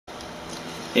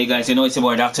Hey guys, you know it's your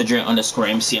boy Dr. Dre underscore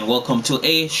MC, and welcome to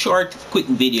a short quick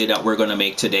video that we're gonna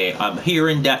make today. I'm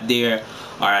hearing that there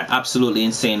are an absolutely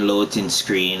insane loading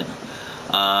screen.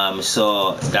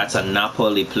 So that's a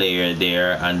Napoli player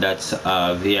there, and that's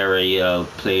a Villarreal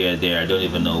player there. I don't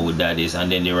even know who that is.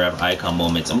 And then they have icon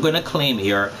moments. I'm gonna claim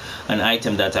here an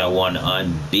item that I won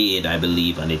on bid, I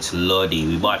believe, and it's Lodi.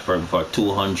 We bought for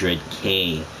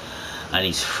 200k. And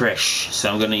he's fresh, so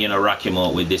I'm gonna rock him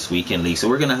out with this weekend league. So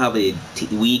we're gonna have a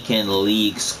weekend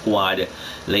league squad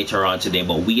later on today,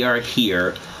 but we are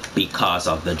here because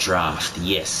of the draft.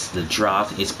 Yes, the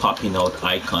draft is popping out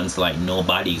icons like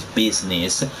nobody's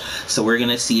business. So we're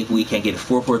gonna see if we can get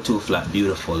 442 flat.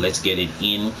 Beautiful. Let's get it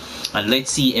in, and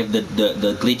let's see if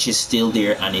the glitch is still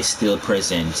there and is still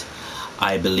present.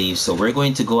 I believe so. We're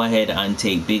going to go ahead and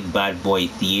take big bad boy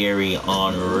Thierry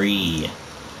Henry.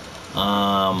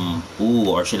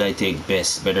 Or should I take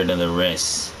best, better than the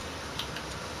rest?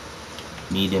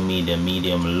 Medium,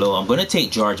 low. I'm gonna take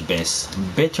George Best,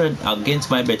 better against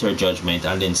my better judgment,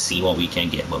 and then see what we can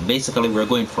get. But basically we're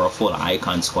going for a full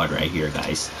icon squad right here,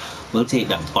 guys. We'll take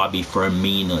that Bobby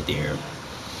Firmino there.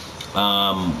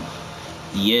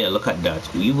 Yeah, look at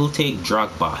that. We will take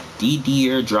Drogba,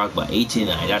 Didier Drogba,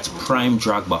 89. That's prime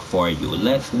Drogba for you.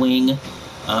 Left wing,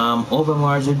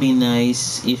 Overmars would be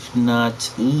nice. If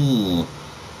not,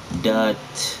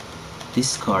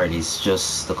 this card is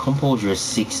just, the composure is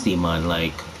 60, man.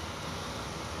 Like,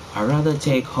 I'd rather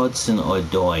take Hudson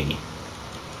Odoi.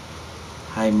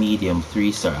 High medium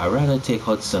 3-star. I'd rather take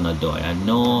Hudson Odoi. I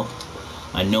know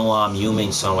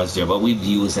Heung-min Son was there, but we've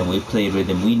used him, we've played with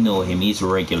him, we know him, he's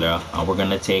regular, and we're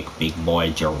gonna take big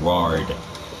boy Gerrard.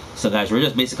 So guys, we're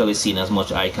just basically seeing as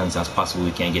much icons as possible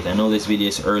we can get. I know this video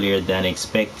is earlier than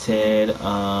expected.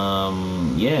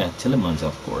 Yeah, Tillemans,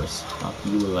 of course.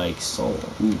 You like so.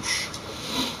 Oosh.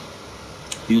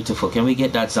 Beautiful. Can we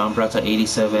get that Zambrata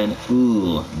 87?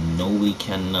 Ooh, no we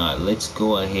cannot. Let's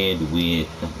go ahead with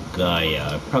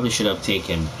Gaia. I probably should have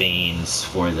taken Baines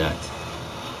for that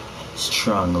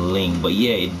strong link, but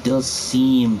yeah, it does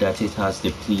seem that it has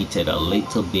depleted a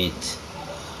little bit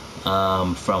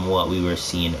from what we were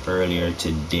seeing earlier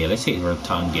today. Let's take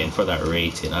Vertonghen for that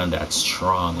rated and that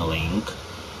strong link.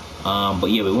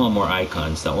 But yeah, we want more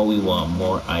icons. That's what we want.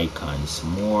 More icons.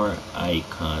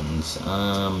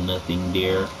 Nothing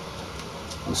there.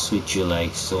 We'll switch you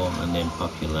like so, and then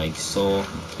pop you like so.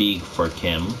 Big for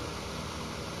Chem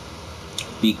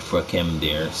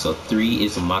there. So 3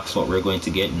 is max what we're going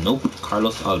to get. Nope.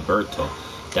 Carlos Alberto.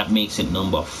 That makes it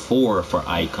number 4 for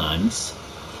icons.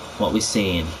 What we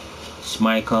saying?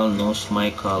 Schmeichel, no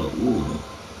Schmeichel. Ooh.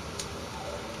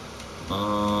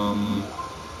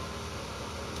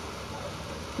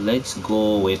 Let's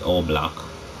go with Oblak.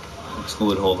 Let's go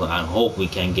with Oblak and hope we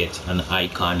can get an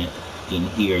icon in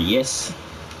here. Yes.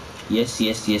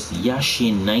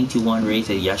 Yashin, 91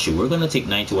 rated Yashin. We're gonna take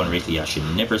 91 rated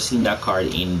Yashin. Never seen that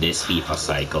card in this FIFA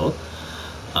cycle.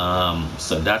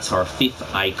 So that's our 5th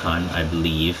icon, I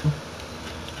believe.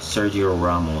 Sergio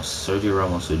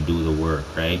Ramos would do the work,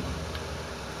 right?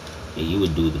 Yeah, he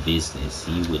would do the business.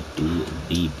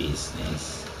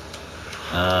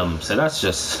 So that's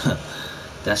just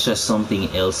that's just something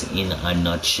else in a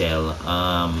nutshell.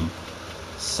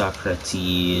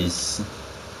 Socrates,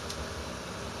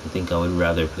 I think I would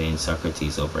rather play in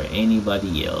Socrates over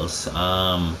anybody else.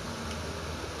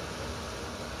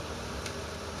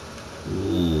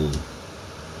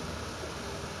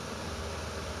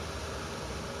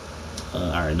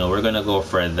 Alright, no, we're gonna go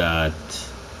for that.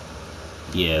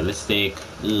 Yeah, let's take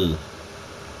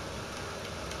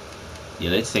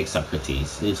let's take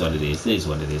Socrates. This is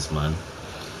what it is, man.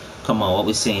 Come on, what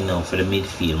we saying now for the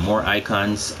midfield? More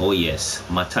icons. Oh yes,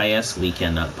 Matthias, we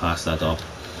cannot pass that up.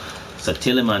 So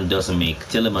Tillemans doesn't make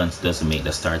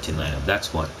the starting lineup.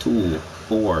 That's what, 2,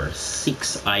 4,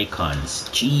 6 icons.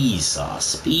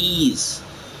 Jesus, please.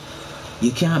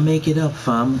 You can't make it up,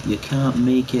 fam. You can't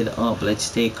make it up. Let's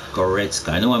take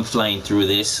Goretzka. I know I'm flying through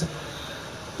this,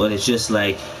 but it's just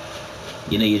like,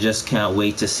 you just can't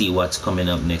wait to see what's coming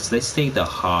up next. Let's take the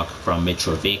Hawk from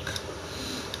Mitrovic.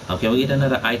 Can we get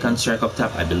another icon strike up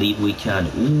top? I believe we can.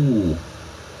 Ooh.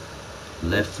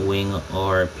 Left wing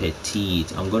or Petit.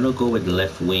 I'm gonna go with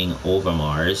left wing over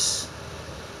Mars.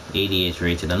 88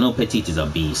 rated. I know Petit is a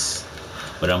beast,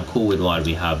 but I'm cool with what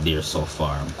we have there so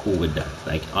far. I'm cool with that.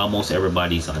 Like, almost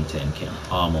everybody's on 10 cam.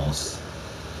 Almost.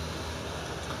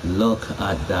 Look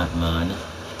at that, man.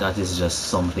 That is just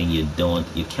something you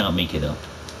can't make it up.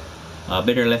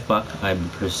 Better left back, I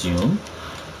presume.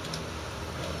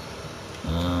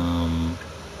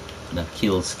 That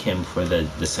kills Kim for the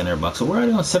center back. So where are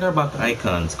the center back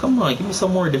icons? Come on, give me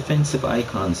some more defensive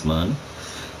icons, man.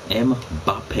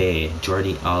 Mbappe,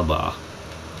 Jordi Alba.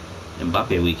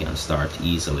 Mbappe we can start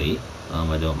easily.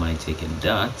 I don't mind taking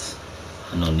that.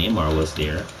 I know Neymar was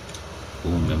there.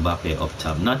 Boom, Mbappe up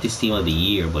top. Not this team of the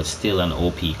year, but still an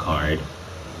OP card.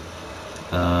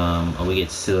 We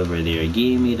get silver there.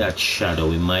 Give me that shadow.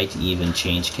 We might even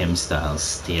change chem style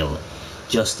still,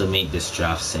 just to make this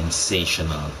draft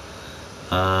sensational.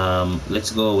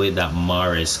 Let's go with that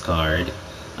Maris card,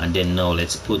 and then now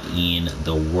let's put in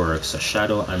the work. So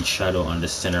shadow and shadow on the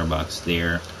center box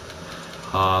there.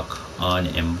 Hawk on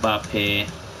Mbappe.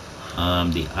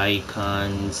 The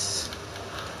icons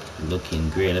looking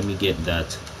great. Let me get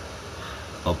that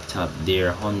up top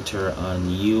there. Hunter on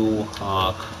you,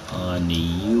 Hawk on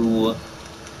you,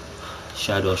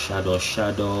 shadow shadow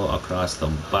shadow across the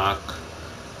back.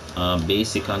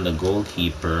 Basic on the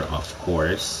goalkeeper, of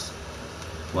course.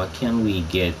 What can we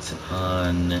get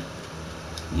on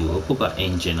you? We'll put an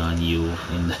engine on you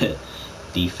in the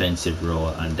defensive role,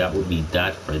 and that would be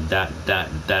that for that.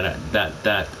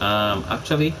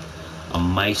 Actually a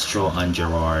Maestro and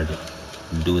Gerard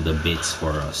do the bits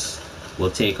for us. We'll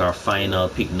take our final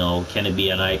pick now. Can it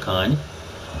be an icon?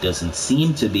 Doesn't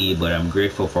seem to be, but I'm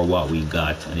grateful for what we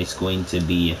got, and it's going to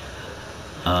be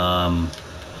none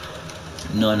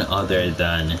other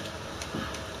than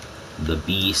the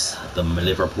beast, the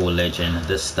Liverpool legend,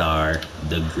 the star,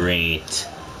 the great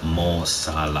Mo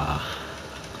Salah.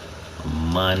 A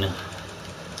man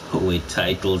with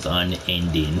titles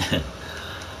unending.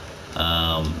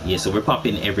 Yeah, so we're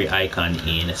popping every icon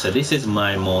in. So this is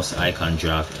my most icon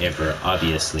draft ever,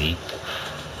 obviously.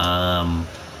 And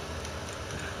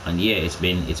yeah, it's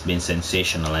been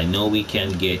sensational. I know we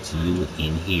can get you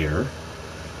in here,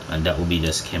 and that will be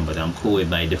just Ken, but I'm cool with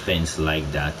my defense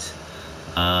like that.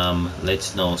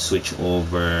 Let's now switch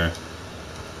over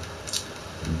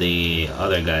the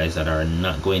other guys that are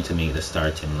not going to make the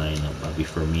starting lineup. Bobby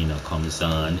Firmino comes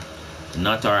on.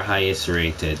 Not our highest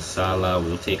rated. Salah,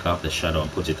 we'll take off the shadow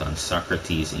and put it on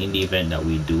Socrates in the event that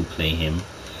we do play him.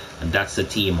 And that's the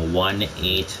team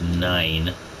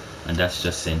 189, and that's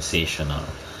just sensational.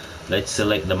 Let's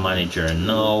select the manager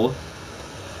now.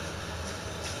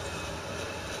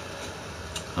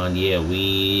 And yeah,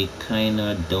 we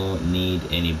kinda don't need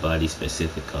anybody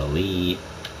specifically,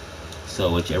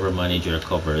 so whichever manager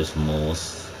covers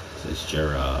most. So it's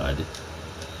Gerard,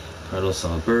 Carlos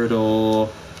Alberto.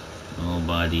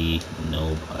 Nobody.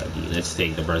 Let's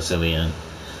take the Brazilian,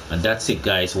 and that's it,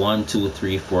 guys. 1 2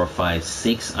 3 4 5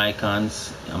 6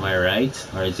 icons. Am I right,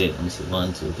 or is it, let me see,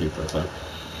 1 2 3 4 5?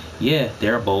 Yeah,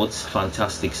 thereabouts.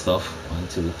 Fantastic stuff. 1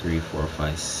 2 3 4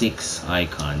 5 6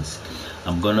 icons.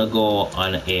 I'm gonna go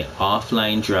on a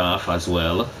offline draft as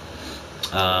well.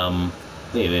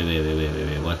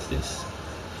 Wait, what's this?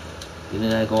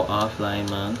 Didn't I go offline,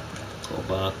 man? Go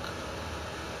back.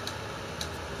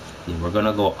 Yeah, we're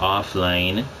gonna go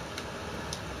offline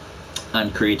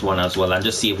and create one as well, and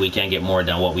just see if we can get more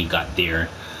than what we got there.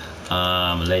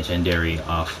 Legendary,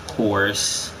 of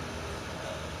course.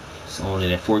 It's only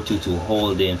the 4-2-2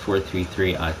 holding,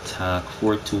 4-3-3 attack,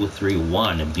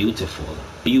 4-2-3-1.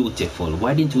 Beautiful.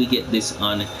 Why didn't we get this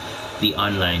on the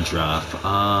online draft?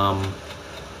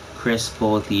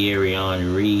 Crespo, Thierry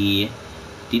Henry.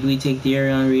 Did we take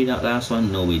Thierry Henry that last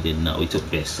one? No, we did not. We took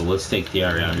Best. So let's take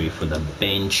Thierry Henry for the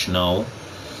bench now.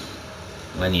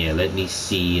 And yeah, let me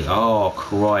see. Oh,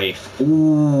 Cruyff.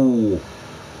 Ooh,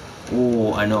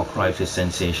 I know Cruyff is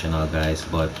sensational, guys,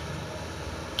 but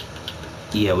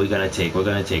yeah, we're gonna take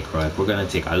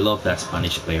Cruyff. I love that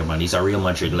Spanish player, man. He's a Real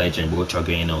Madrid legend.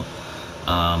 Butragueno.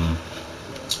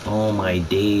 Oh my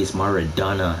days,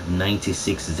 Maradona,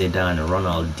 96 Zidane,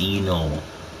 Ronaldinho.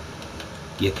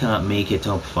 You can't make it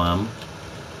up, fam.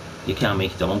 You can't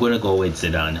make it up. I'm gonna go with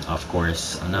Zidane, of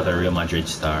course, another Real Madrid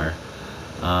star.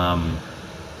 But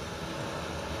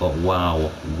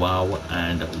wow,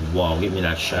 and wow. Give me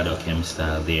that shadow chem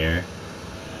style there.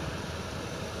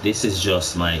 This is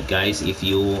just my guys. If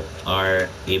you are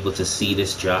able to see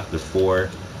this draft before,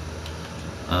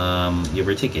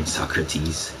 we're taking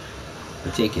Socrates.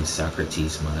 We're taking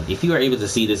Socrates, man. If you are able to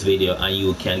see this video and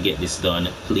you can get this done,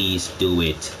 please do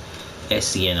it.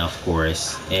 SCN, of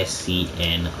course.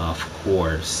 SCN, of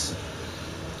course.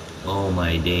 Oh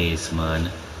my days,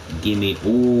 man. Give me,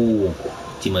 ooh,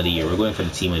 team of the year. We're going for the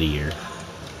team of the year.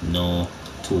 No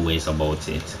two ways about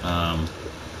it.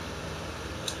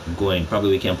 Going,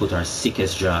 probably we can put our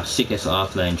sickest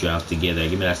offline draft together.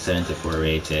 Give me that 74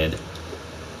 rated.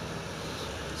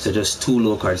 So just two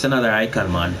low cards. Another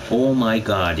icon, man. Oh my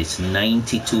god, it's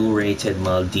 92 rated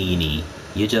Maldini.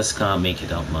 You just can't make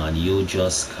it up, man. You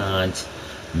just can't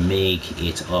make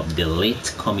it up.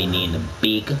 Delete coming in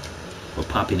big. We're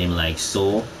popping him like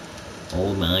so.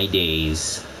 Oh my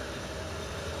days.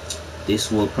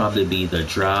 This will probably be the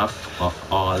draft of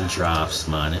all drafts,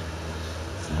 man.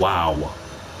 Wow.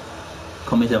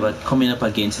 Coming up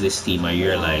against this team and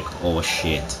you're like, oh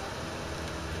shit.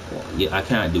 Yeah, I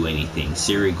can't do anything.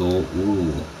 Siri go,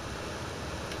 ooh.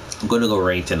 I'm gonna go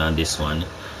rated on this one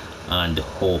and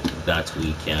hope that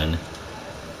we can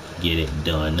get it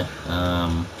done.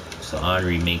 So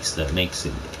Henry makes it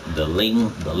the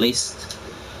list.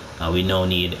 We now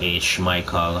need a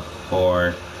Schmeichel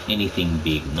or anything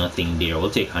big. Nothing there. We'll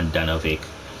take Handanovic.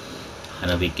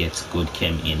 Handanovic gets good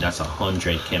chem in. That's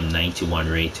 100 chem, 91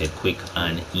 rated, quick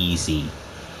and easy.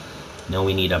 Now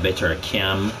we need a better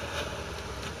cam.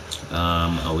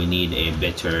 We need a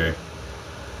better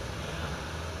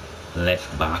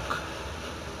left back.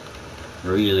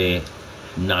 Really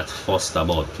not fussed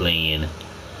about playing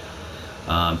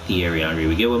Thierry Henry.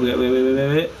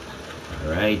 Wait.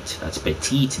 Alright, that's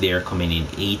Petit there coming in.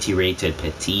 80 rated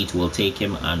Petit. We'll take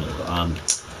him, and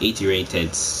 80 rated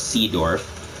Seedorf.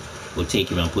 We'll take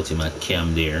him and put him at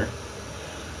cam there.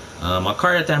 A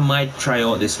card that I might try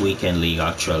out this weekend league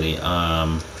actually.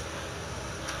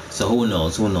 So who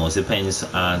knows? Depends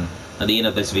on at the end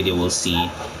of this video. We'll see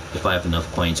if I have enough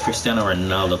points. Cristiano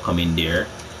Ronaldo coming there.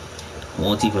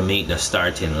 Won't even make the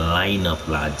starting lineup,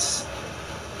 lads.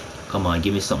 Come on,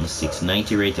 give me something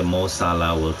 690 rated Mo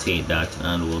Salah. We'll take that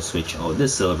and we'll switch out the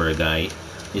silver guy.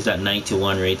 Is that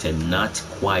 91 rated? Not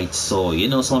quite so. You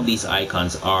know, some of these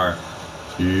icons are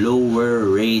lower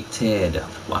rated.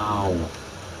 Wow.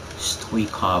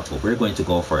 Stoikov. We're going to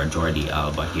go for a Jordi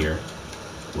Alba here.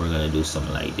 We're gonna do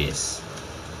something like this.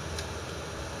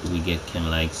 We get him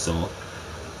like so.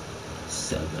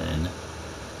 7.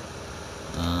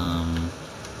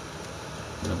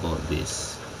 What about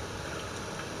this?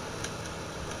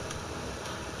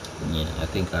 Yeah, I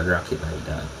think I'd rock it like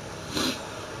that.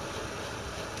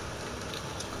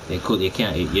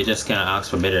 You just can't ask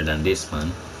for better than this,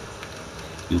 man.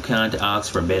 You can't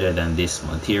ask for better than this,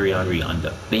 man. Thierry Henry on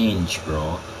the bench,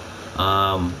 bro.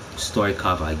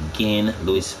 Stoikov again.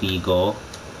 Luis Figo.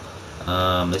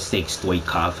 Let's take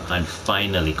Stoikov, and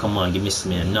finally, come on, give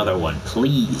me another one,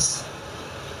 please.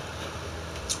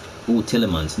 Ooh,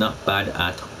 Tillemans, not bad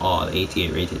at all.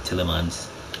 88 rated Tillemans.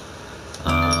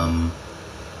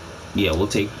 Yeah, we'll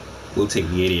take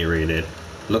the 88 rated.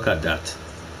 Look at that.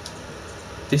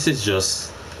 This is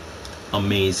just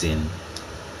amazing.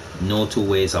 No two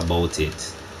ways about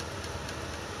it.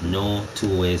 No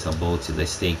two ways about it.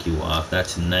 Let's take you off.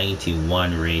 That's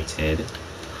 91 rated.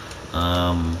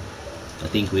 I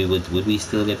think we would we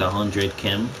still get 100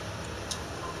 chem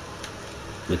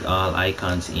with all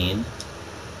icons in?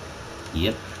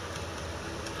 Yep.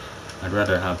 I'd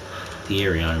rather have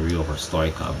Thierry Henry over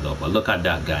Stoikov though, but look at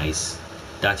that, guys.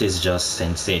 That is just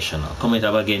sensational. Coming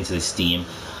up against this team,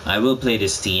 I will play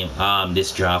this team,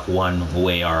 this draft one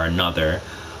way or another,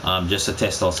 just to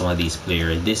test out some of these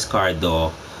players. This card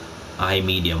though, high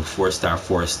medium, 4-star,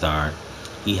 4-star.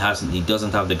 He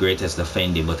doesn't have the greatest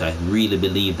defending, but I really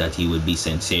believe that he would be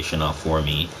sensational for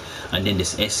me. And then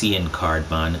this SEN card,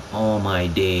 man, oh my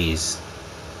days,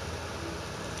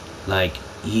 like,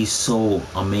 he's so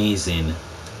amazing.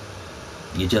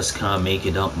 You just can't make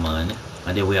it up, man.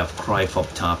 And then we have Cruyff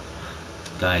up top.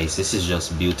 Guys, this is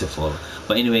just beautiful.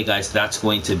 But anyway, guys, that's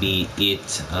going to be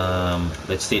it.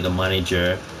 Let's take the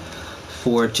manager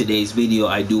for today's video.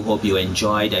 I do hope you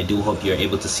enjoyed. I do hope you're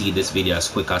able to see this video as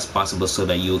quick as possible so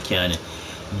that you can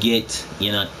get,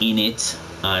 you know, in it,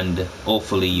 and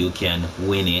hopefully you can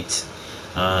win it.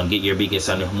 Get your biggest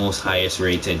and most highest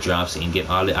rated drops and get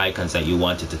all the icons that you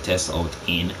wanted to test out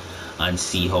in, and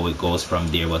see how it goes from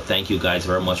there. But thank you guys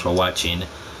very much for watching.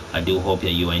 I do hope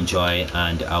that you enjoy,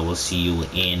 and I will see you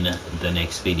in the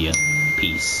next video.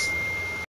 Peace.